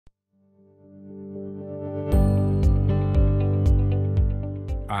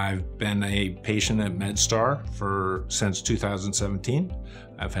I've been a patient at MedStar since 2017.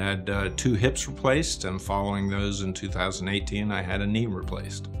 I've had 2 hips replaced, and following those in 2018, I had a knee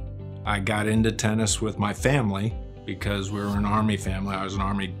replaced. I got into tennis with my family because we were an Army family. I was an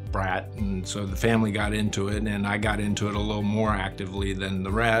Army brat, and so the family got into it, and I got into it a little more actively than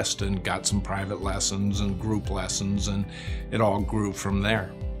the rest and got some private lessons and group lessons, and it all grew from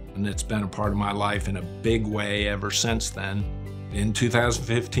there. And it's been a part of my life in a big way ever since then. In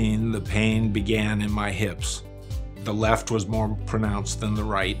 2015, the pain began in my hips. The left was more pronounced than the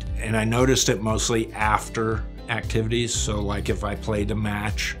right, and I noticed it mostly after activities. So like if I played a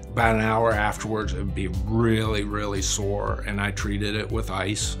match, about an hour afterwards, it would be really, really sore, and I treated it with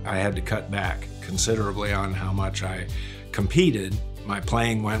ice. I had to cut back considerably on how much I competed. My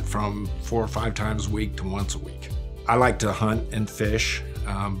playing went from 4 or 5 times a week to once a week. I like to hunt and fish,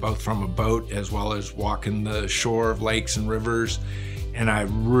 both from a boat as well as walking the shore of lakes and rivers. And I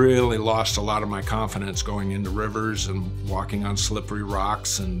really lost a lot of my confidence going into rivers and walking on slippery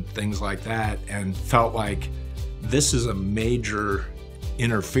rocks and things like that, and felt like this is a major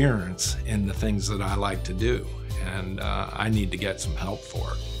interference in the things that I like to do, and I need to get some help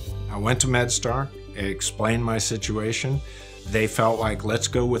for it. I went to MedStar, explained my situation. They felt like, let's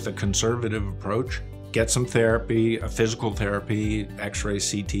go with a conservative approach, get some therapy, a physical therapy, x-ray,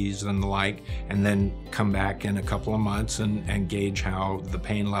 CTs and the like, and then come back in a couple of months and gauge how the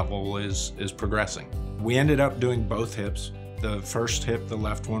pain level is progressing. We ended up doing both hips. The first hip, the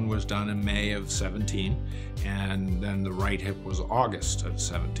left one, was done in May of 17, and then the right hip was August of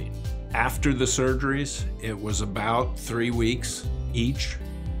 17. After the surgeries, it was about 3 weeks each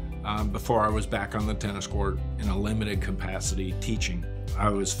before I was back on the tennis court in a limited capacity teaching. I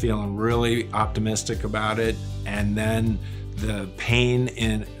was feeling really optimistic about it, and then the pain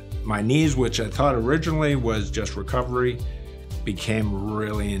in my knees, which I thought originally was just recovery, became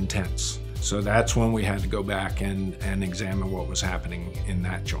really intense. So that's when we had to go back and examine what was happening in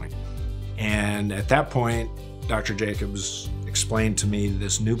that joint. And at that point, Dr. Jacobs explained to me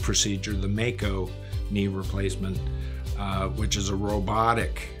this new procedure, the Mako knee replacement, which is a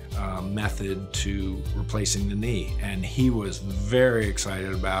robotic method to replacing the knee. And he was very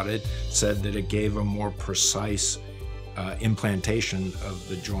excited about it, said that it gave a more precise implantation of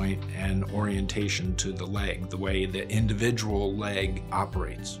the joint and orientation to the leg, the way the individual leg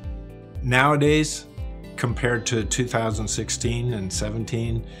operates. Nowadays, compared to 2016 and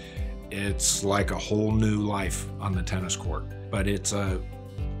 17, it's like a whole new life on the tennis court. But it's a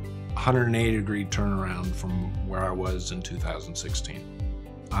 180-degree turnaround from where I was in 2016.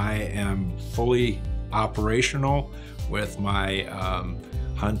 I am fully operational with my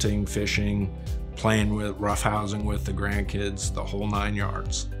hunting, fishing, playing with, roughhousing with the grandkids, the whole 9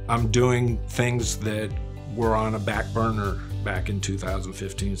 yards. I'm doing things that were on a back burner back in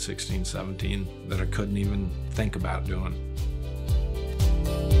 2015, 16, 17 that I couldn't even think about doing.